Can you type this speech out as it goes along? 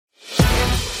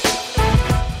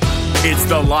It's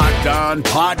the Locked On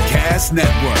Podcast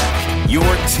Network, your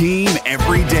team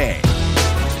every day.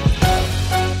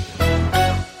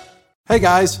 Hey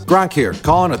guys, Gronk here,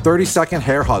 calling a 30-second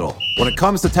hair huddle. When it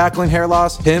comes to tackling hair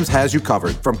loss, Hims has you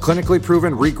covered. From clinically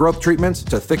proven regrowth treatments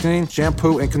to thickening,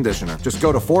 shampoo, and conditioner. Just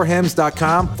go to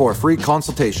 4hims.com for a free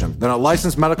consultation. Then a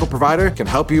licensed medical provider can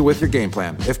help you with your game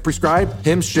plan. If prescribed,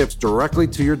 Hims ships directly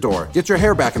to your door. Get your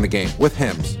hair back in the game with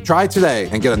Hims. Try today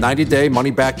and get a 90-day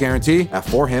money-back guarantee at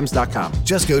 4hims.com.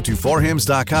 Just go to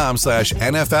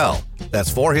 4hims.com/NFL.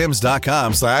 That's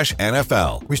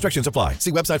 4hims.com/NFL. Restrictions apply.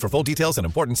 See website for full details and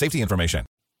important safety information.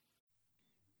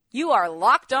 You are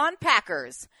Locked On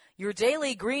Packers, your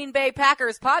daily Green Bay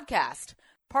Packers podcast,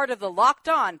 part of the Locked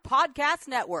On Podcast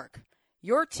Network,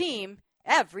 your team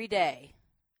every day.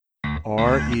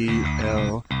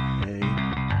 RELAX.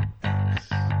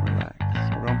 Relax.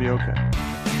 We're going to be okay.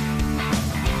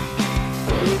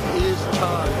 It is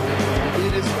time.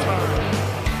 It is time.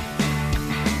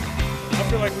 I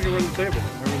feel like we can run the table.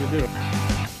 I really do.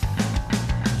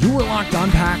 You are Locked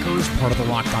On Packers, part of the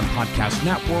Locked On Podcast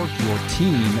Network, your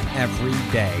team every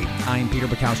day. I'm Peter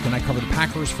Bukowski, and I cover the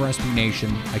Packers for SB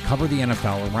Nation. I cover the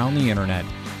NFL around the internet,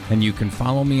 and you can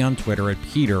follow me on Twitter at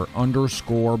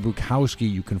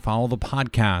Peter_Bukowski. You can follow the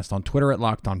podcast on Twitter at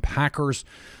Locked On Packers.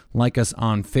 Like us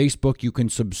on Facebook. You can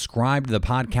subscribe to the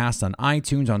podcast on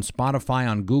iTunes, on Spotify,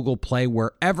 on Google Play.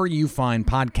 Wherever you find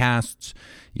podcasts,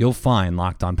 you'll find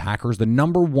Locked On Packers, the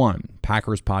 #1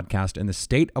 Packers podcast in the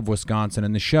state of Wisconsin,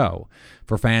 and the show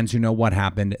for fans who know what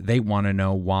happened. They want to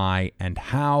know why and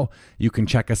how. You can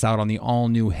check us out on the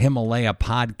all-new Himalaya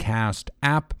podcast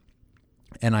app,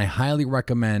 and I highly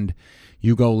recommend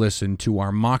you go listen to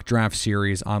our mock draft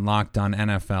series on Locked On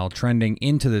NFL, trending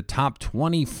into the top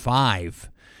 25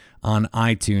 on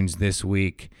iTunes this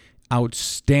week.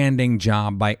 Outstanding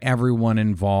job by everyone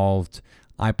involved.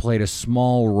 I played a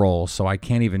small role, so I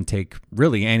can't even take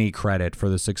really any credit for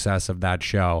the success of that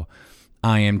show.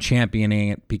 I am championing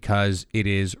it because it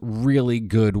is really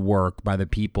good work by the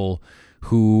people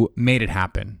who made it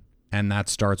happen. And that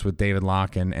starts with David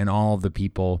Locke and all of the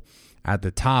people at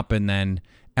the top, and then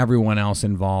everyone else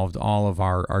involved, all of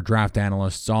our draft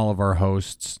analysts, all of our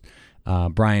hosts,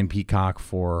 Brian Peacock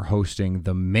for hosting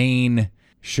the main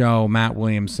show, Matt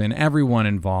Williamson, everyone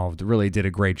involved really did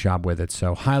a great job with it.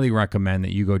 So highly recommend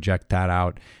that you go check that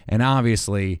out. And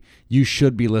obviously, you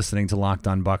should be listening to Locked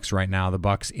On Bucks right now. The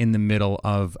Bucks in the middle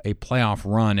of a playoff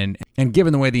run. And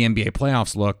given the way the NBA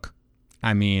playoffs look,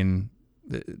 I mean,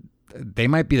 they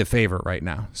might be the favorite right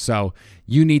now. So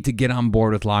you need to get on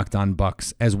board with Locked On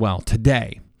Bucks as well.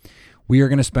 Today, we are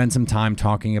going to spend some time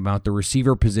talking about the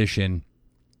receiver position.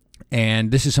 And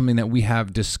this is something that we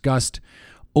have discussed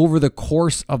over the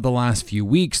course of the last few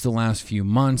weeks, the last few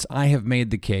months. I have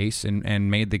made the case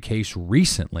and made the case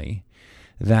recently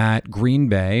that Green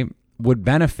Bay would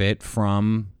benefit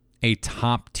from a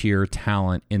top-tier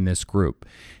talent in this group.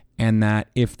 And that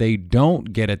if they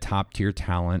don't get a top-tier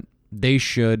talent, they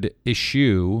should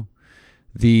issue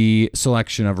the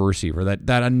selection of a receiver.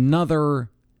 That another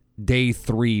day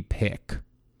 3 pick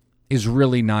is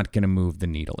really not going to move the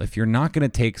needle. If you're not going to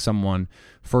take someone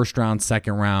first round,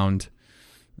 second round,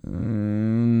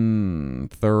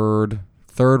 third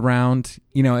round,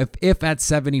 if at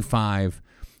 75,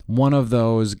 one of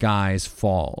those guys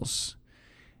falls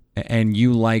and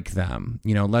you like them,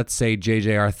 let's say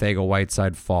J.J.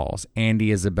 Arcega-Whiteside falls,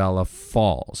 Andy Isabella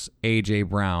falls, A.J.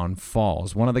 Brown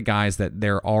falls, one of the guys that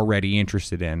they're already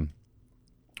interested in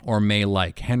or may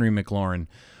like, Henry McLaurin,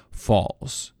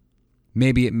 falls.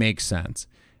 Maybe it makes sense.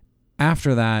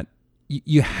 After that,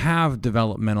 you have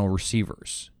developmental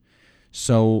receivers.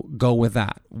 So go with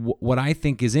that. What I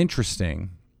think is interesting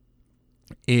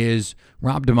is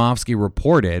Rob Demovsky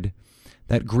reported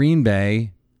that Green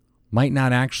Bay might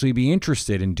not actually be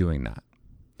interested in doing that.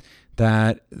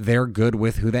 That they're good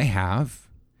with who they have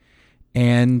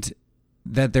and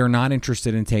that they're not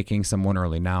interested in taking someone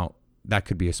early. Now, that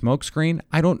could be a smokescreen.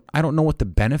 I don't know what the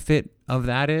benefit of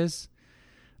that is.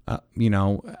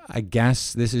 I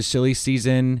guess this is silly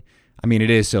season. I mean, it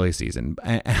is silly season,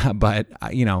 but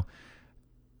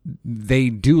they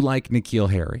do like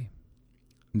N'Keal Harry.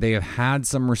 They have had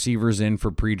some receivers in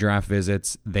for pre-draft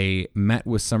visits. They met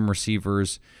with some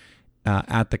receivers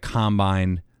at the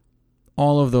combine.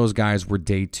 All of those guys were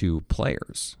day 2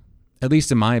 players, at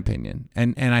least in my opinion.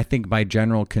 And I think by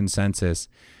general consensus,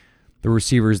 the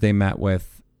receivers they met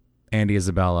with, Andy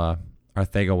Isabella,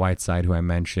 Arcega-Whiteside, who I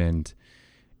mentioned,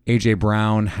 A.J.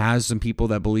 Brown, has some people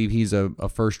that believe he's a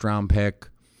first-round pick.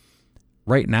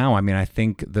 Right now, I mean, I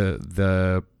think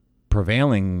the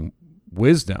prevailing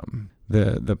wisdom,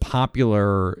 the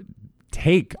popular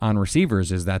take on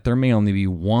receivers is that there may only be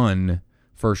one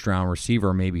first-round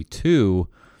receiver, maybe two,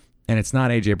 and it's not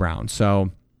A.J. Brown.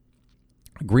 So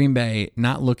Green Bay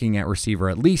not looking at receiver,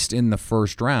 at least in the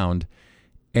first round.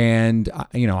 And,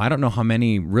 I don't know how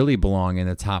many really belong in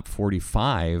the top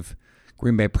 45.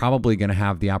 Green Bay probably going to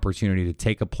have the opportunity to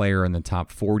take a player in the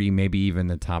top 40, maybe even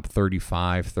the top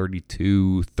 35,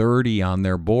 32, 30 on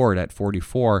their board at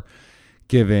 44,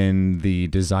 given the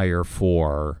desire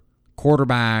for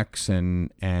quarterbacks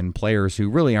and players who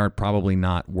really aren't probably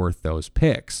not worth those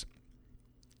picks.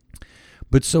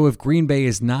 But so if Green Bay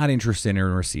is not interested in a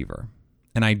receiver,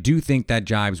 and I do think that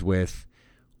jives with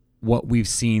what we've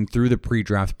seen through the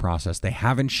pre-draft process, they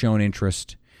haven't shown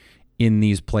interest in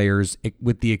these players,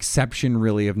 with the exception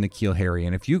really of N'Keal Harry.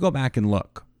 And if you go back and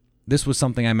look, this was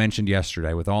something I mentioned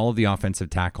yesterday with all of the offensive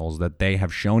tackles that they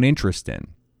have shown interest in.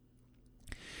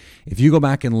 If you go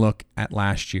back and look at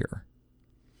last year,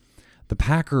 the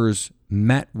Packers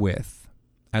met with,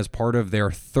 as part of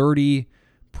their 30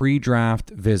 pre-draft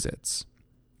visits,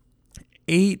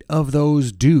 8 of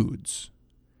those dudes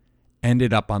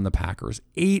ended up on the Packers.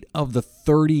 8 of the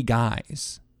 30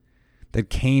 guys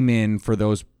that came in for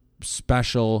those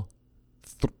special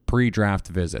pre-draft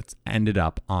visits ended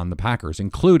up on the Packers,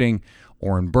 including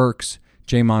Oren Burks,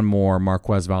 Jamon Moore,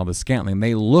 Marquez Valdes-Scantling.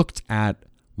 They looked at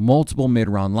multiple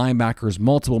mid-round linebackers,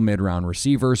 multiple mid-round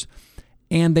receivers,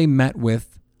 and they met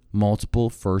with multiple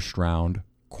first-round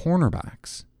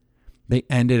cornerbacks. They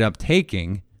ended up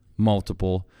taking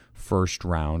multiple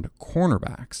first-round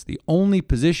cornerbacks. The only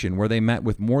position where they met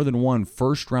with more than one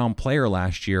first-round player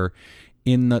last year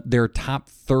in their top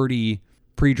 30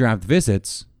 pre-draft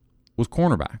visits was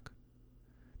cornerback.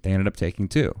 They ended up taking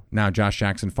 2. Now, Josh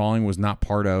Jackson falling was not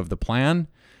part of the plan,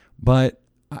 but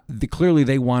clearly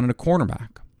they wanted a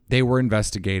cornerback. They were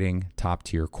investigating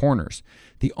top-tier corners.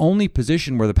 The only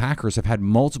position where the Packers have had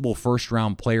multiple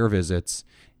first-round player visits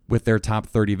with their top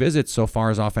 30 visits so far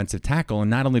as offensive tackle, and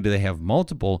not only do they have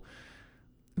multiple,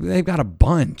 they've got a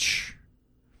bunch.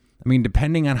 I mean,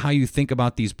 depending on how you think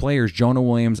about these players, Jonah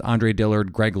Williams, Andre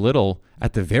Dillard, Greg Little,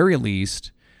 at the very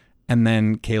least, and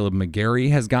then Caleb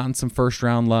McGarry has gotten some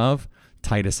first-round love.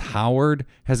 Titus Howard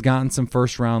has gotten some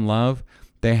first-round love.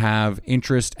 They have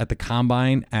interest at the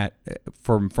combine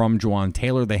from Juwan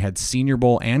Taylor. They had Senior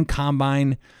Bowl and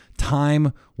combine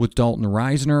time with Dalton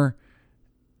Reisner.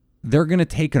 They're going to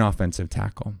take an offensive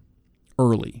tackle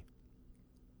early.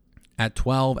 At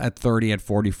 12, at 30, at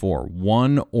 44.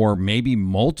 One or maybe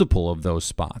multiple of those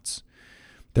spots,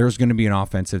 there's going to be an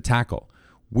offensive tackle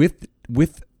with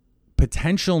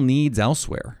potential needs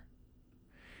elsewhere,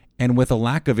 and with a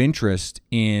lack of interest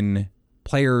in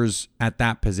players at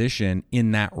that position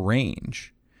in that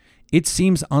range. It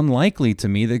seems unlikely to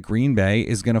me that Green Bay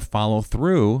is going to follow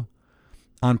through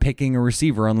on picking a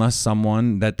receiver unless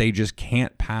someone that they just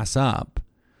can't pass up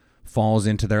falls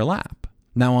into their lap.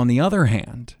 Now, on the other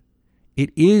hand, it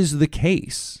is the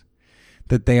case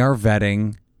that they are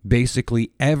vetting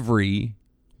basically every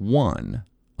one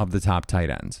of the top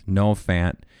tight ends. Noah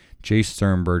Fant, Chase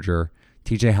Sternberger,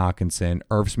 TJ Hawkinson,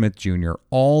 Irv Smith Jr.,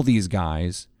 all these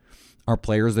guys are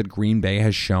players that Green Bay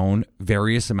has shown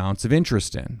various amounts of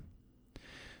interest in.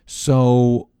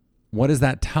 So what does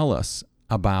that tell us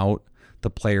about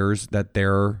the players that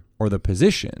or the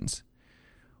positions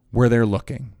where they're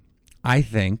looking? I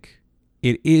think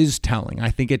it is telling. I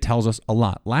think it tells us a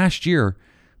lot. Last year,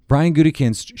 Brian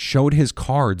Gutekunst showed his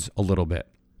cards a little bit.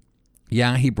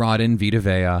 Yeah, he brought in Vita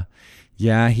Vea.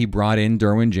 Yeah, he brought in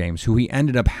Derwin James, who he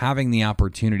ended up having the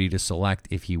opportunity to select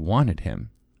if he wanted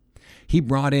him. He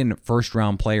brought in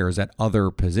first-round players at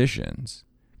other positions.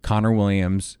 Connor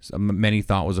Williams, many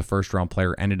thought was a first-round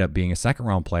player, ended up being a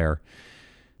second-round player.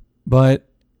 But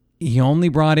he only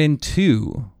brought in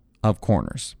 2 of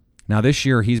corners. Now, this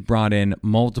year, he's brought in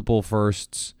multiple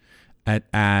firsts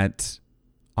at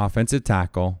offensive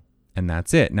tackle, and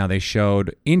that's it. Now, they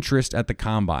showed interest at the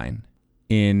combine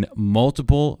in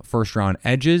multiple first-round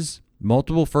edges,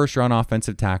 multiple first-round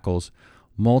offensive tackles,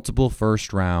 multiple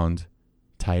first-round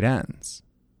tight ends.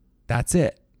 That's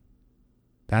it.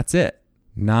 That's it.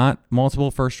 Not multiple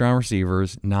first-round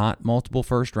receivers, not multiple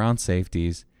first-round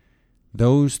safeties.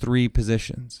 Those 3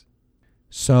 positions.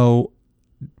 So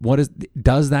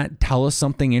does that tell us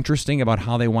something interesting about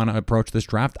how they want to approach this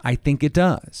draft? I think it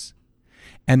does.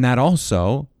 And that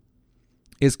also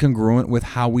is congruent with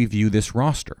how we view this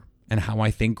roster and how I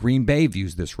think Green Bay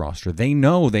views this roster. They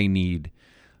know they need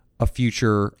a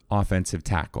future offensive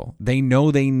tackle. They know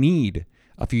they need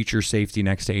a future safety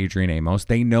next to Adrian Amos.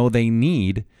 They know they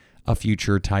need a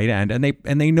future tight end, and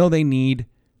they know they need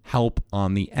help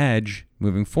on the edge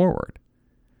moving forward.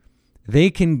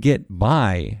 They can get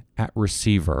by at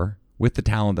receiver with the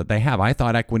talent that they have. I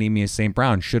thought Equanimeous St.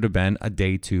 Brown should have been a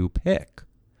day 2 pick.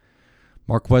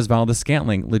 Marquez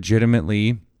Valdes-Scantling,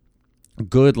 legitimately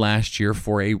good last year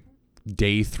for a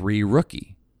day 3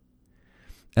 rookie.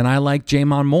 And I like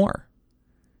Jamon Moore.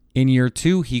 In year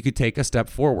 2, he could take a step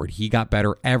forward. He got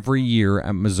better every year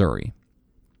at Missouri.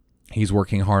 He's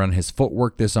working hard on his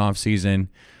footwork this offseason.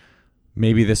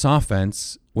 Maybe this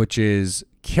offense, which is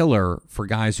killer for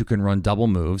guys who can run double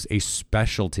moves, a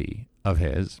specialty of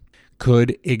his,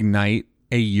 could ignite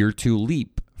a year 2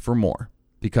 leap for Moore.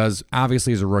 Because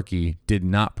obviously as a rookie, did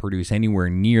not produce anywhere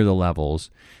near the levels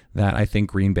that I think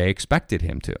Green Bay expected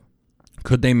him to.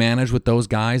 Could they manage with those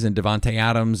guys and Devontae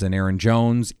Adams and Aaron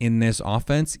Jones in this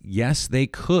offense? Yes, they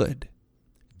could.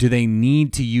 Do they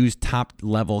need to use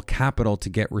top-level capital to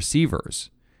get receivers?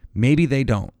 Maybe they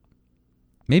don't.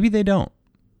 Maybe they don't.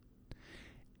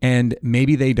 And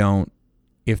maybe they don't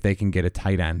if they can get a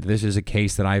tight end. This is a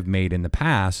case that I've made in the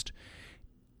past.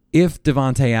 If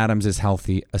Devontae Adams is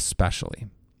healthy, especially.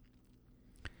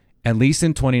 At least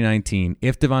in 2019,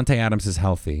 if Devontae Adams is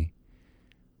healthy,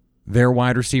 their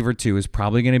wide receiver 2 is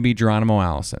probably going to be Geronimo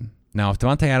Allison. Now, if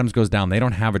Devontae Adams goes down, they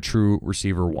don't have a true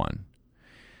receiver 1.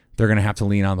 They're going to have to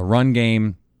lean on the run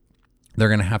game. They're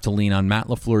going to have to lean on Matt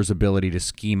LaFleur's ability to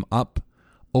scheme up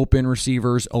open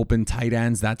receivers, open tight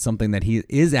ends. That's something that he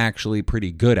is actually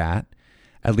pretty good at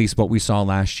least what we saw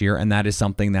last year. And that is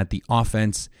something that the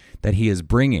offense that he is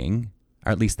bringing,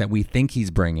 or at least that we think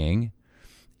he's bringing,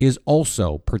 is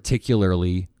also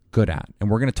particularly good at.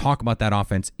 And we're going to talk about that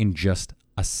offense in just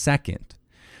a second.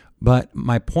 But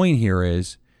my point here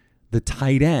is the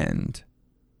tight end.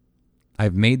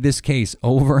 I've made this case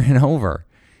over and over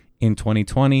in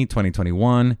 2020,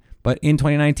 2021, but in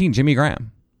 2019, Jimmy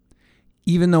Graham.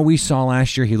 Even though we saw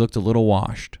last year he looked a little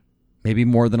washed, maybe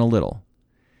more than a little,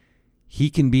 he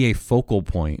can be a focal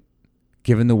point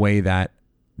given the way that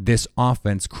this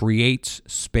offense creates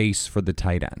space for the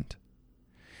tight end.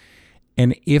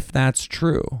 And if that's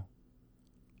true,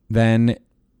 then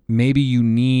maybe you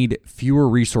need fewer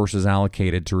resources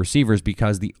allocated to receivers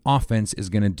because the offense is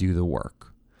going to do the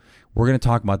work. We're going to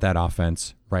talk about that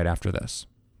offense right after this.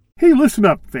 Hey, listen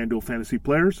up, FanDuel Fantasy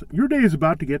players. Your day is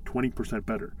about to get 20%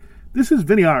 better. This is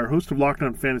Vinny Iyer, host of Locked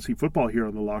On Fantasy Football here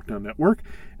on the Locked On Network,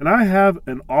 and I have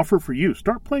an offer for you.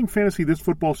 Start playing fantasy this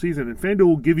football season, and FanDuel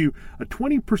will give you a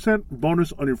 20%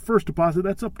 bonus on your first deposit.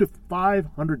 That's up to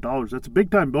 $500. That's a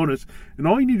big-time bonus, and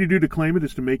all you need to do to claim it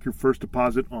is to make your first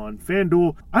deposit on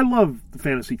FanDuel. I love the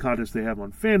fantasy contests they have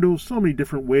on FanDuel. So many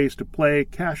different ways to play,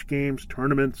 cash games,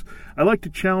 tournaments. I like to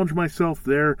challenge myself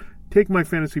there. Take my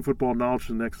fantasy football knowledge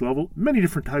to the next level. Many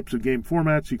different types of game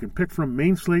formats you can pick from: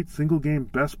 main slate, single game,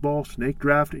 best ball, snake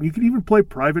draft, and you can even play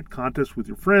private contests with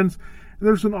your friends. And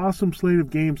there's an awesome slate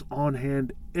of games on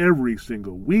hand every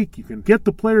single week. You can get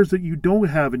the players that you don't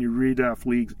have in your redraft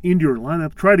leagues into your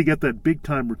lineup. Try to get that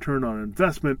big-time return on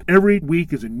investment. Every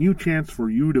week is a new chance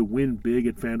for you to win big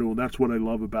at FanDuel, and that's what I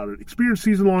love about it. Experience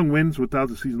season-long wins without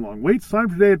the season-long waits. Sign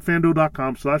up today at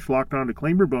FanDuel.com/LockedOn to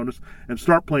claim your bonus and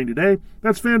start playing today.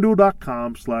 That's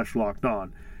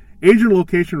FanDuel.com/LockedOn. Age and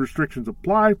location restrictions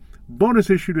apply.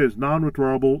 Bonus issued as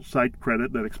non-withdrawable site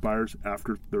credit that expires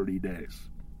after 30 days.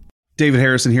 David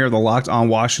Harrison here, the Locked On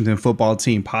Washington Football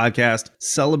Team podcast,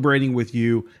 celebrating with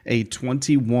you a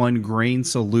 21 grain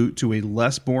salute to a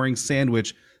less boring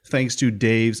sandwich thanks to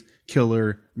Dave's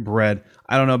Killer Bread.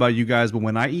 I don't know about you guys, but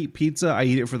when I eat pizza, I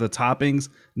eat it for the toppings,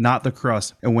 not the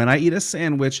crust. And when I eat a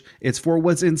sandwich, it's for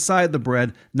what's inside the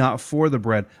bread, not for the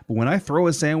bread. But when I throw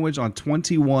a sandwich on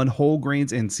 21 whole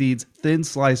grains and seeds, thin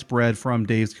sliced bread from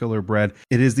Dave's Killer Bread,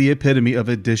 it is the epitome of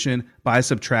addition by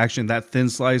subtraction. That thin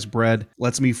sliced bread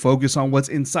lets me focus on what's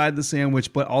inside the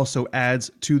sandwich, but also adds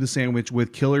to the sandwich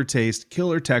with killer taste,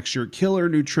 killer texture, killer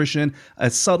nutrition, a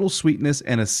subtle sweetness,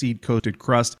 and a seed-coated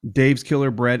crust. Dave's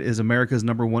Killer Bread is America's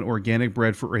 #1 organic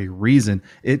bread for a reason.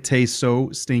 It tastes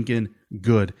so stinking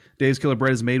good. Dave's Killer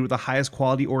Bread is made with the highest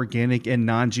quality organic and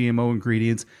non-GMO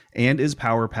ingredients and is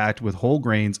power-packed with whole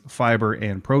grains, fiber,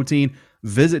 and protein.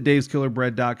 Visit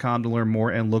daveskillerbread.com to learn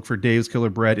more and look for Dave's Killer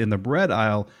Bread in the bread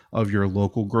aisle of your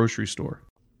local grocery store.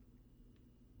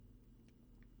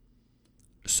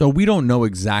 So we don't know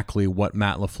exactly what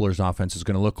Matt LaFleur's offense is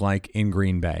going to look like in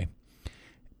Green Bay.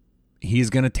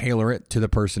 He's going to tailor it to the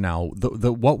personnel.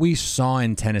 What we saw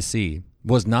in Tennessee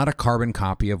was not a carbon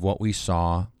copy of what we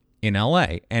saw in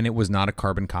LA, and it was not a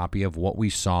carbon copy of what we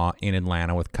saw in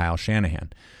Atlanta with Kyle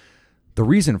Shanahan. The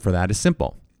reason for that is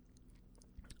simple.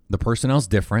 The personnel's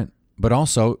different, but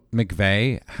also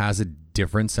McVay has a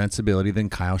different sensibility than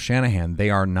Kyle Shanahan.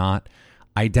 They are not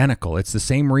identical. It's the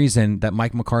same reason that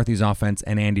Mike McCarthy's offense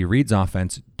and Andy Reid's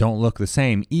offense don't look the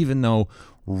same, even though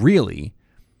really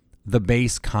the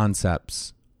base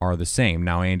concepts are the same.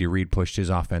 Now, Andy Reid pushed his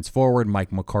offense forward.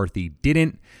 Mike McCarthy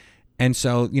didn't. And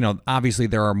so, obviously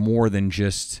there are more than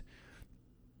just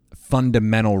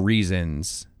fundamental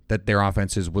reasons that their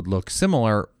offenses would look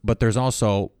similar, but there's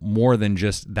also more than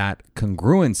just that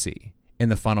congruency in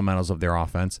the fundamentals of their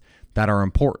offense that are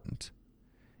important.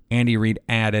 Andy Reid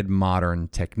added modern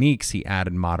techniques. He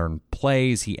added modern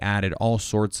plays. He added all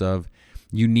sorts of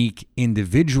unique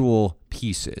individual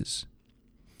pieces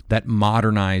that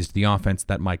modernized the offense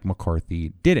that Mike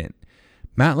McCarthy didn't.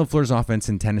 Matt LaFleur's offense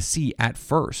in Tennessee at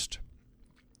first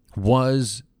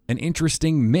was an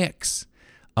interesting mix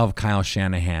of Kyle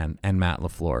Shanahan and Matt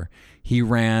LaFleur. He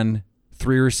ran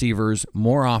 3 receivers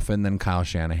more often than Kyle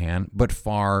Shanahan, but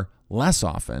far less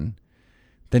often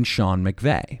than Sean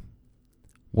McVay.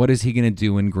 What is he going to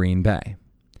do in Green Bay?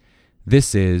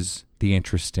 This is the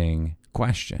interesting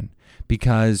question,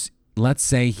 because let's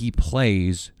say he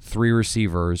plays 3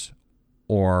 receivers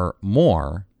or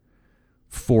more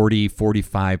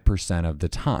 40-45% of the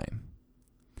time.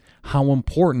 How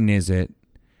important is it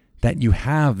that you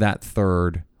have that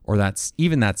third or that's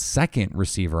even that second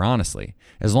receiver, honestly?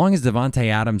 As long as Davante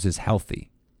Adams is healthy,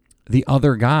 the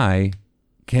other guy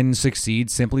can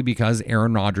succeed simply because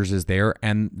Aaron Rodgers is there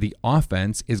and the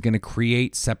offense is going to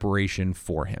create separation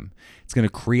for him. It's going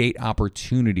to create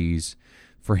opportunities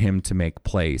for him to make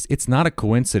plays. It's not a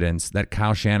coincidence that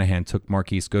Kyle Shanahan took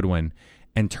Marquise Goodwin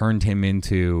and turned him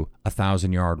into a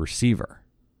 1,000-yard receiver.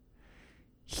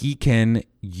 He can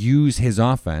use his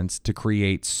offense to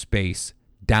create space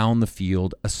down the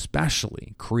field,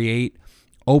 especially create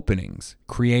openings,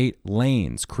 create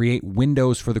lanes, create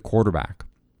windows for the quarterback.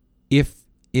 If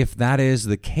that is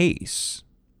the case,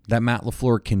 that Matt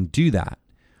LaFleur can do that,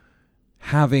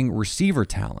 having receiver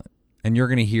talent, and you're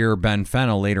going to hear Ben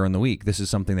Fennell later in the week. This is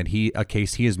something that a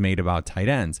case he has made about tight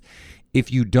ends.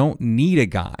 If you don't need a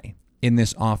guy in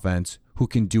this offense who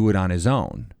can do it on his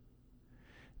own,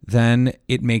 then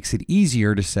it makes it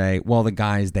easier to say, well, the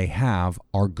guys they have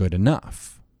are good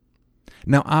enough.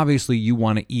 Now, obviously, you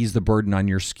want to ease the burden on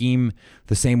your scheme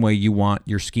the same way you want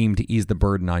your scheme to ease the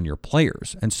burden on your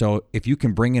players. And so if you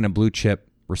can bring in a blue chip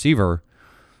receiver,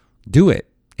 do it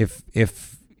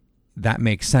if that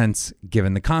makes sense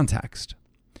given the context.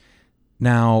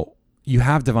 Now, you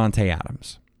have Davante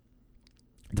Adams.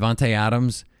 Davante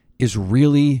Adams is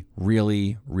really,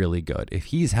 really, really good. If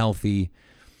he's healthy,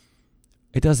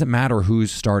 it doesn't matter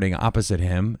who's starting opposite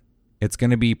him. It's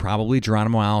going to be probably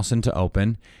Geronimo Allison to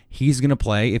open. He's going to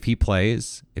play, if he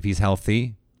plays, if he's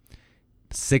healthy,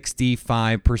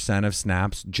 65% of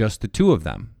snaps, just the two of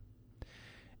them.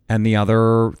 And the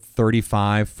other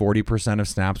 35, 40% of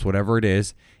snaps, whatever it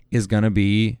is going to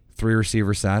be 3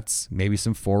 receiver sets, maybe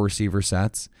some 4 receiver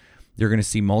sets. You're going to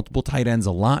see multiple tight ends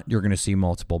a lot. You're going to see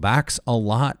multiple backs a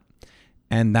lot.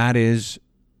 And that is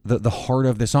the heart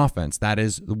of this offense. That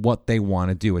is what they want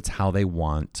to do. It's how they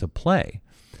want to play.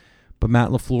 But Matt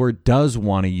LaFleur does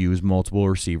want to use multiple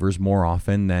receivers more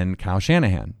often than Kyle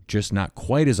Shanahan, just not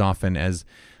quite as often as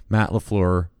Matt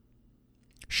LaFleur,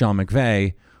 Sean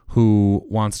McVay, who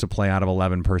wants to play out of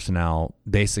 11 personnel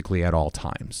basically at all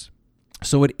times.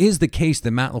 So it is the case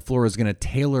that Matt LaFleur is going to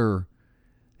tailor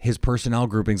his personnel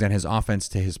groupings and his offense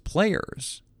to his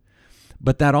players.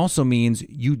 But that also means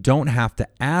you don't have to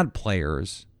add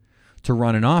players to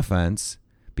run an offense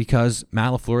because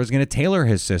Matt LaFleur is going to tailor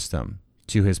his system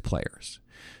to his players.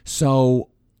 So,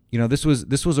 this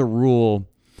was a rule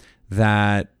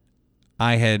that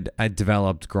I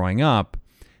developed growing up,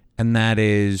 and that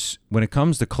is when it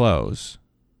comes to clothes,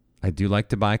 I do like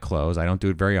to buy clothes. I don't do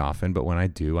it very often, but when I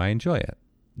do, I enjoy it.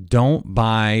 Don't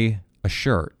buy a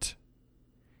shirt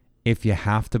if you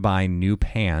have to buy new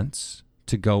pants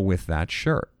to go with that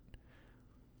shirt.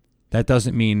 That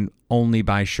doesn't mean only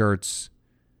buy shirts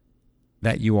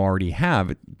that you already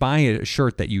have. Buy a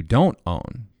shirt that you don't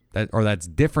own, that's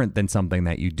different than something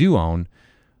that you do own,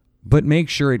 but make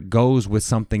sure it goes with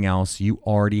something else you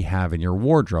already have in your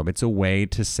wardrobe. It's a way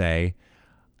to say,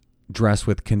 dress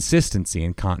with consistency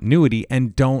and continuity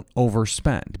and don't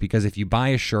overspend. Because if you buy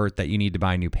a shirt that you need to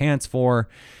buy new pants for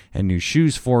and new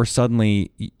shoes for,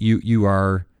 suddenly you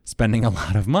are spending a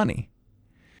lot of money.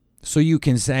 So you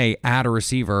can say add a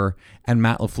receiver and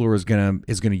Matt LaFleur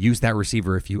is gonna use that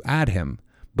receiver if you add him.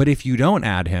 But if you don't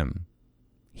add him,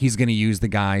 he's going to use the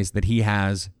guys that he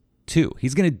has too.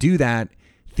 He's going to do that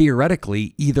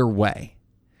theoretically either way.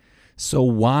 So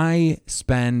why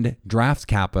spend draft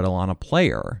capital on a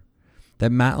player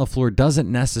that Matt LaFleur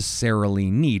doesn't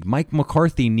necessarily need? Mike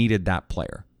McCarthy needed that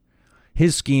player.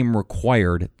 His scheme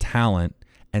required talent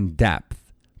and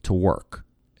depth to work.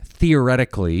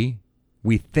 Theoretically,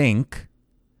 we think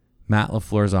Matt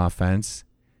LaFleur's offense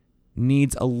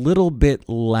needs a little bit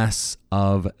less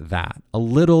of that, a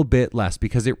little bit less,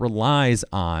 because it relies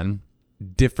on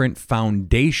different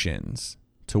foundations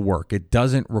to work. It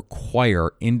doesn't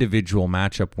require individual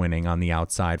matchup winning on the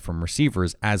outside from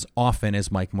receivers as often as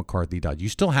Mike McCarthy does. You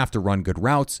still have to run good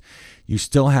routes, you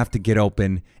still have to get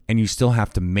open, and you still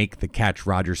have to make the catch.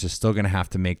 Rodgers is still going to have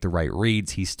to make the right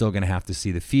reads. He's still going to have to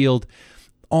see the field.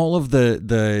 All of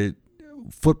the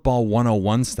football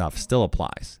 101 stuff still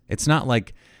applies. It's not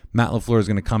like Matt LaFleur is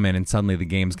going to come in and suddenly the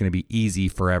game's going to be easy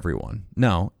for everyone.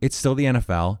 No, it's still the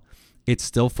NFL. It's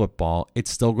still football. It's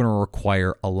still going to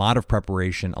require a lot of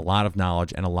preparation, a lot of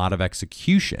knowledge, and a lot of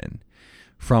execution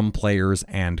from players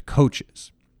and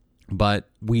coaches. But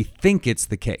we think it's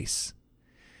the case.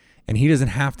 And he doesn't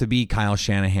have to be Kyle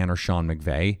Shanahan or Sean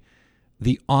McVay.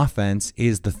 The offense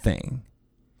is the thing.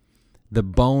 The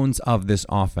bones of this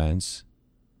offense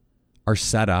are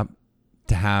set up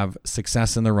to have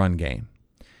success in the run game.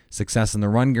 Success in the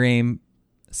run game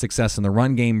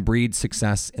breeds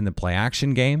success in the play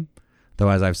action game. Though,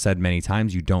 as I've said many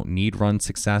times, you don't need run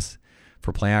success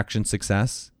for play action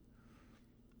success.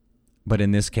 But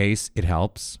in this case, it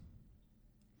helps.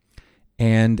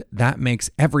 And that makes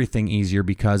everything easier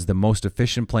because the most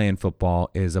efficient play in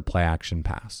football is a play action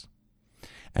pass.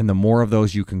 And the more of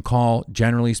those you can call,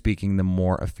 generally speaking, the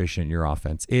more efficient your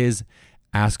offense is.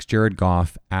 Ask Jared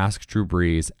Goff, ask Drew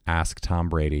Brees, ask Tom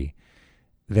Brady.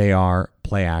 They are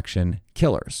play action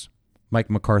killers. Mike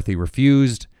McCarthy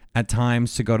refused at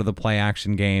times to go to the play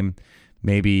action game.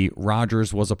 Maybe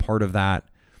Rodgers was a part of that.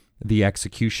 The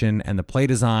execution and the play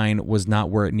design was not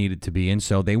where it needed to be, and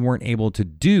so they weren't able to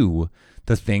do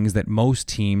the things that most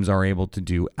teams are able to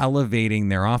do, elevating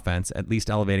their offense, at least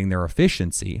elevating their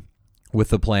efficiency with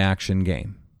the play action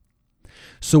game.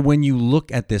 So when you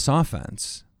look at this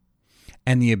offense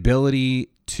and the ability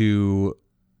to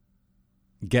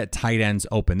get tight ends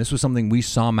open, this was something we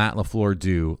saw Matt LaFleur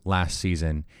do last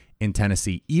season in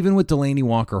Tennessee. Even with Delanie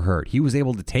Walker hurt, he was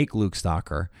able to take Luke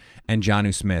Stalker and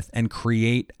Jonnu Smith and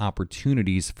create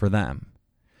opportunities for them.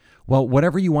 Well,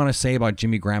 whatever you want to say about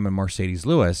Jimmy Graham and Marcedes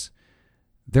Lewis,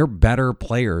 they're better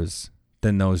players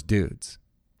than those dudes.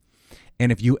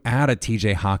 And if you add a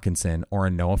TJ Hawkinson or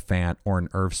a Noah Fant or an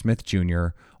Irv Smith Jr.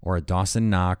 or a Dawson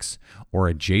Knox or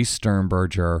a Jace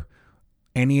Sternberger,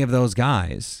 any of those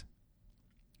guys,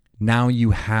 now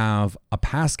you have a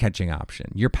pass catching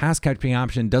option. Your pass catching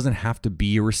option doesn't have to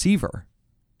be a receiver.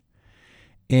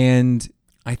 And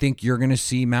I think you're going to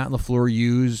see Matt LaFleur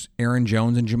use Aaron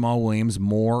Jones and Jamal Williams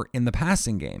more in the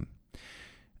passing game.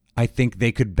 I think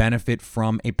they could benefit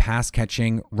from a pass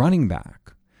catching running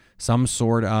back, some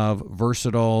sort of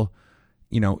versatile,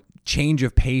 change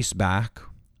of pace back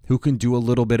who can do a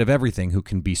little bit of everything, who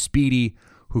can be speedy,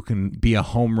 who can be a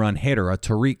home run hitter, a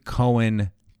Tariq Cohen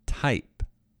type,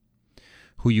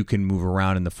 who you can move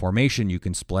around in the formation, you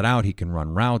can split out, he can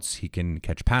run routes, he can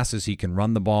catch passes, he can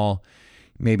run the ball,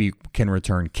 maybe can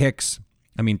return kicks.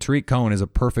 I mean, Tariq Cohen is a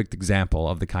perfect example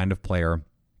of the kind of player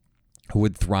who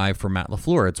would thrive for Matt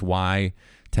LaFleur. It's why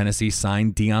Tennessee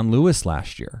signed Dion Lewis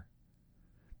last year.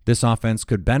 This offense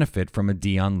could benefit from a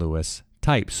Dion Lewis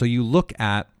type. So you look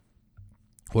at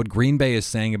what Green Bay is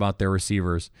saying about their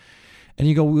receivers, and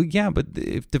you go, well, yeah, but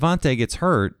if Devontae gets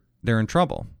hurt, they're in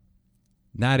trouble.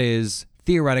 That is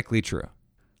theoretically true.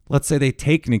 Let's say they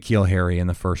take N'Keal Harry in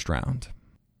the first round.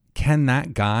 Can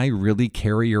that guy really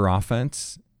carry your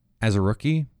offense as a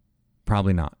rookie?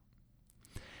 Probably not.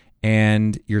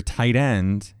 And your tight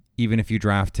end, even if you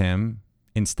draft him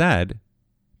instead,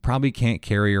 probably can't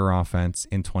carry your offense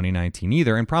in 2019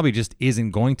 either, and probably just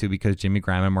isn't going to because Jimmy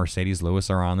Graham and Marcedes Lewis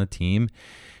are on the team.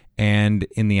 And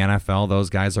in the NFL, those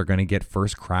guys are going to get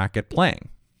first crack at playing.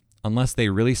 Unless they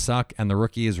really suck and the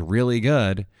rookie is really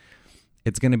good,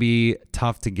 it's going to be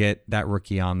tough to get that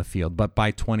rookie on the field. But by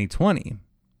 2020,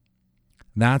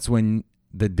 that's when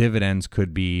the dividends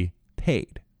could be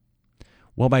paid.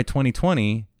 Well, by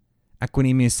 2020,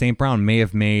 Equanimeous St. Brown may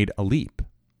have made a leap.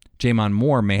 Jamon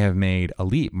Moore may have made a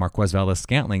leap. Marquez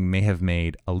Valdes-Scantling may have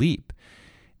made a leap.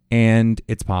 And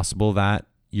it's possible that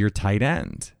your tight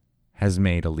end has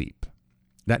made a leap,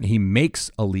 that he makes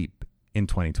a leap in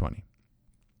 2020.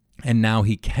 And now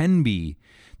he can be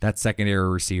that secondary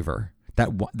receiver,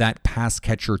 that pass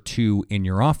catcher too in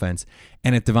your offense.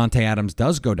 And if Devontae Adams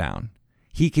does go down,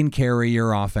 he can carry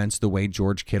your offense the way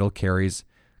George Kittle carries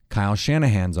Kyle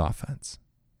Shanahan's offense,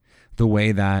 the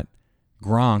way that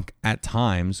Gronk at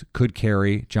times could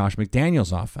carry Josh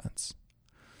McDaniels' offense.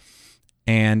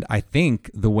 And I think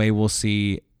the way we'll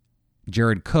see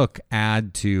Jared Cook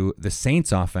add to the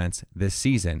Saints offense this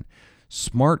season,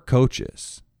 smart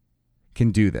coaches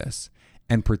can do this.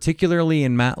 And particularly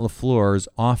in Matt LaFleur's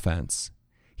offense,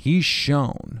 he's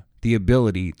shown the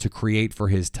ability to create for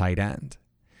his tight end.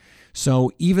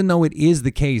 So even though it is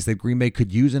the case that Green Bay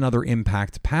could use another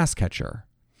impact pass catcher,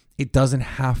 it doesn't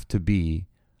have to be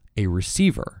a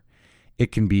receiver.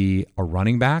 It can be a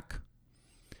running back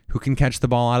who can catch the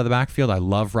ball out of the backfield. I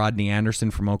love Rodney Anderson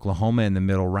from Oklahoma in the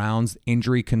middle rounds.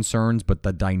 Injury concerns, but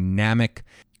the dynamic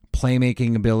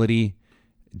playmaking ability,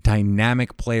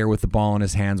 dynamic player with the ball in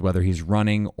his hands, whether he's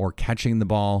running or catching the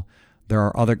ball. There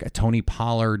are other, Tony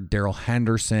Pollard, Darrell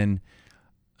Henderson,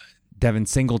 Devin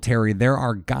Singletary. There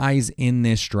are guys in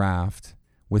this draft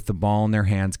with the ball in their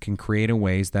hands can create in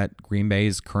ways that Green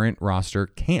Bay's current roster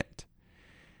can't.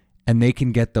 And they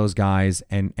can get those guys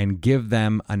and give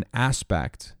them an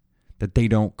aspect that they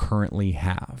don't currently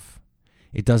have.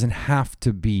 It doesn't have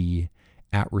to be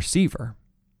at receiver.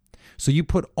 So you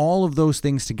put all of those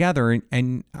things together,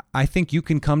 and I think you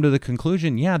can come to the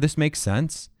conclusion, yeah, this makes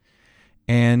sense.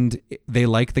 And they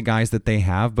like the guys that they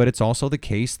have, but it's also the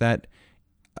case that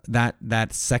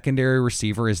secondary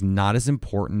receiver is not as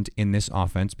important in this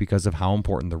offense because of how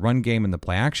important the run game and the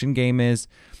play action game is,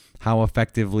 how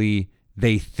effectively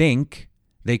they think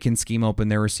they can scheme open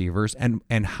their receivers,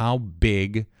 and how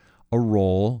big a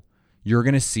role you're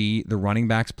going to see the running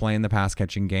backs play in the pass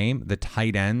catching game. The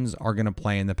tight ends are going to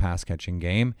play in the pass catching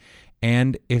game.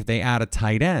 And if they add a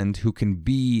tight end who can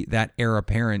be that heir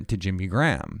apparent to Jimmy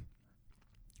Graham,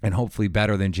 and hopefully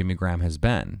better than Jimmy Graham has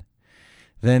been,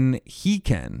 then he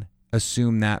can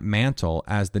assume that mantle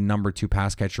as the number 2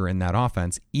 pass catcher in that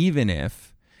offense, even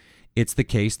if it's the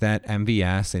case that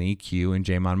MVS and EQ and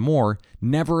Jamon Moore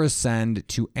never ascend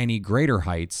to any greater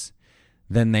heights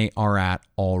than they are at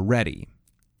already.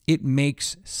 It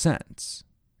makes sense.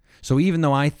 So even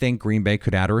though I think Green Bay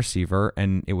could add a receiver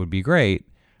and it would be great,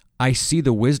 I see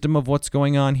the wisdom of what's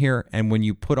going on here. And when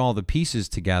you put all the pieces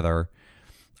together,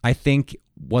 I think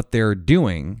what they're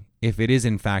doing, if it is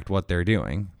in fact what they're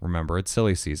doing, remember it's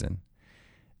silly season,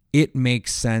 it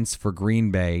makes sense for Green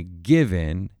Bay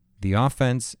given the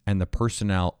offense and the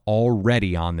personnel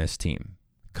already on this team,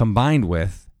 combined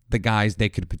with the guys they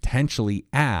could potentially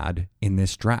add in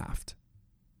this draft.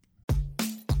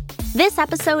 This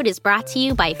episode is brought to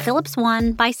you by Philips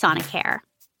One by Sonicare.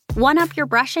 One up your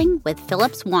brushing with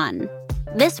Philips One.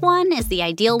 This one is the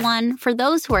ideal one for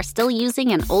those who are still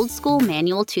using an old-school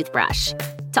manual toothbrush.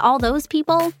 To all those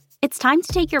people, it's time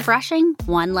to take your brushing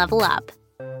one level up.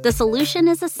 The solution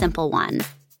is a simple one.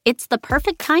 It's the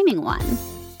perfect timing one.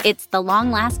 It's the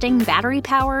long-lasting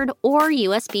battery-powered or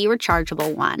USB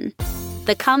rechargeable one.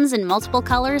 The comes in multiple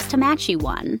colors to match you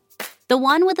one. The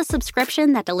one with a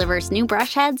subscription that delivers new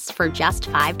brush heads for just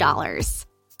 $5.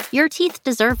 Your teeth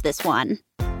deserve this one.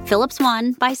 Philips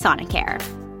One by Sonicare.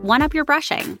 One up your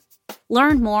brushing.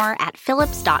 Learn more at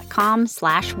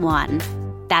philips.com/one.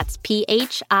 That's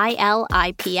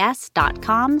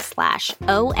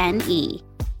PHILIPS.com/ONE.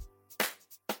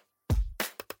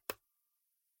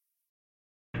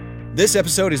 This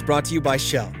episode is brought to you by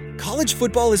Shell. College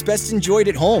football is best enjoyed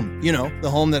at home. You know, the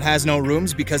home that has no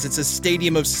rooms because it's a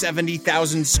stadium of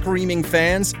 70,000 screaming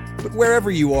fans. But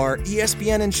wherever you are,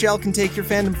 ESPN and Shell can take your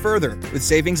fandom further with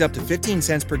savings up to 15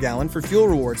 cents per gallon for fuel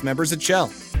rewards members at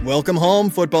Shell. Welcome home,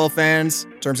 football fans.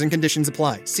 Terms and conditions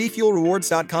apply. See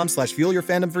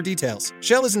fuelrewards.com/fuelyourfandom for details.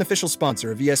 Shell is an official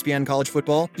sponsor of ESPN College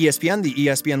Football. ESPN, the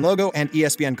ESPN logo, and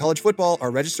ESPN College Football are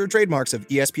registered trademarks of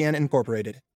ESPN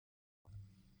Incorporated.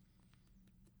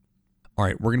 All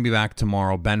right, we're going to be back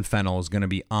tomorrow. Ben Fennell is going to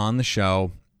be on the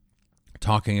show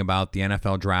talking about the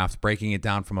NFL draft, breaking it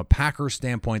down from a Packers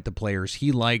standpoint, the players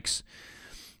he likes,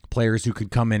 players who could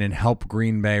come in and help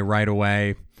Green Bay right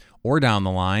away or down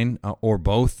the line or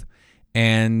both.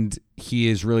 And he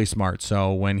is really smart.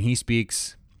 So when he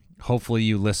speaks, hopefully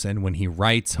you listen. When he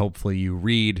writes, hopefully you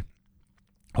read.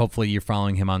 Hopefully you're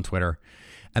following him on Twitter.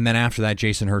 And then after that,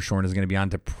 Jason Hirschhorn is going to be on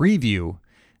to preview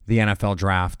the NFL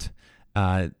draft.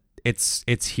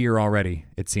 It's here already,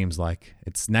 it seems like.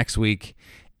 It's next week,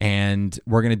 and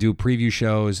we're going to do preview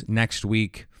shows next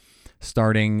week,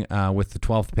 starting with the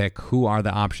 12th pick. Who are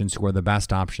the options? Who are the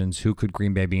best options? Who could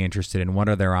Green Bay be interested in? What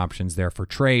are their options there for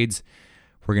trades?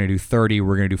 We're going to do 30.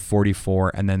 We're going to do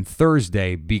 44. And then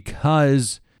Thursday,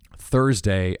 because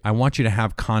Thursday, I want you to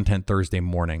have content Thursday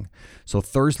morning. So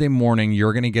Thursday morning,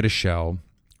 you're going to get a show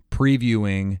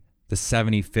previewing the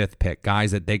 75th pick,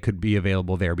 guys that they could be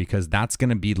available there, because that's going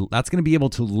to be able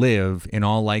to live in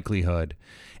all likelihood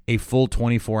a full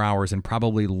 24 hours and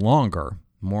probably longer,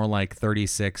 more like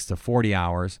 36 to 40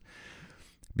 hours,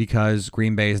 because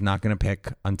Green Bay is not going to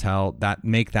pick until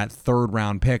make that third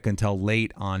round pick until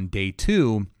late on day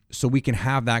 2. So we can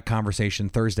have that conversation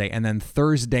Thursday. And then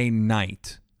Thursday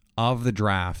night of the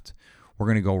draft, we're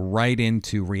going to go right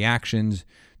into reactions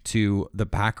to the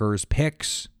Packers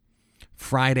picks.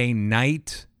 Friday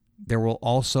night, there will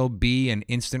also be an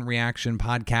instant reaction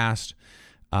podcast.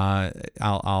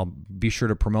 I'll be sure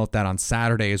to promote that on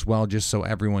Saturday as well, just so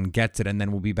everyone gets it. And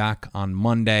then we'll be back on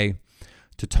Monday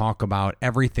to talk about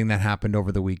everything that happened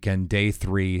over the weekend, day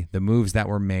 3, the moves that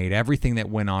were made, everything that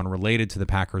went on related to the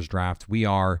Packers draft. We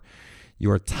are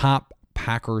your top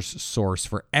Packers source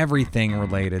for everything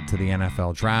related to the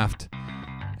NFL draft.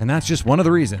 And that's just one of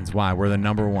the reasons why we're the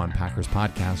 #1 Packers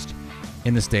podcast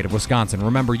in the state of Wisconsin.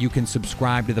 Remember, you can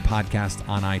subscribe to the podcast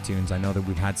on iTunes. I know that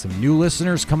we've had some new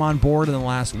listeners come on board in the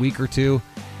last week or two,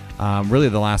 really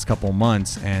the last couple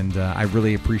months, and I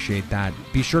really appreciate that.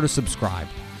 Be sure to subscribe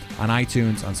on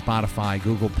iTunes, on Spotify,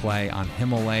 Google Play, on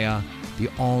Himalaya, the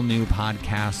all-new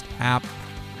podcast app.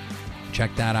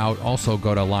 Check that out. Also,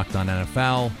 go to Locked On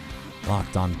NFL,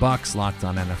 Locked On Bucks, Locked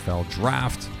On NFL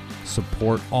Draft.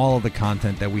 Support all of the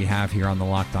content that we have here on the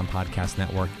Locked On Podcast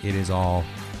Network. It is all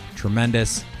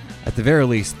tremendous. At the very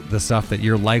least, the stuff that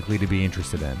you're likely to be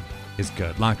interested in is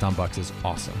good. Locked On Bucks is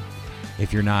awesome.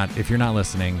 If you're not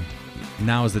listening,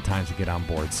 now is the time to get on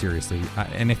board. Seriously.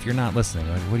 And if you're not listening,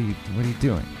 like, what are you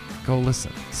doing? Go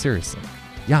listen. Seriously.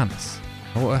 Giannis.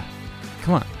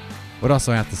 Come on. What else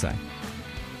do I have to say?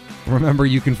 Remember,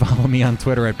 you can follow me on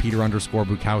Twitter at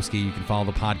Peter_Bukowski. You can follow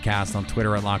the podcast on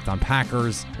Twitter at Locked On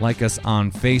Packers. Like us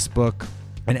on Facebook.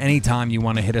 And anytime you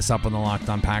want to hit us up on the Locked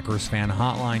On Packers fan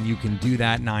hotline, you can do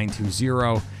that,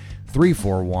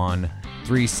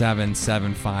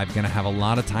 920-341-3775. Going to have a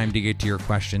lot of time to get to your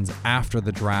questions after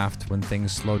the draft when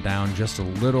things slow down just a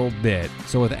little bit.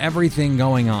 So with everything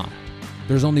going on,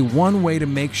 there's only one way to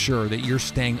make sure that you're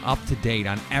staying up to date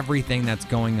on everything that's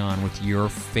going on with your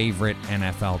favorite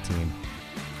NFL team.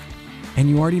 And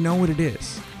you already know what it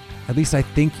is. At least I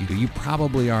think you do. You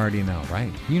probably already know,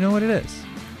 right? You know what it is.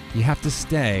 You have to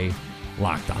stay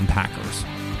Locked On Packers.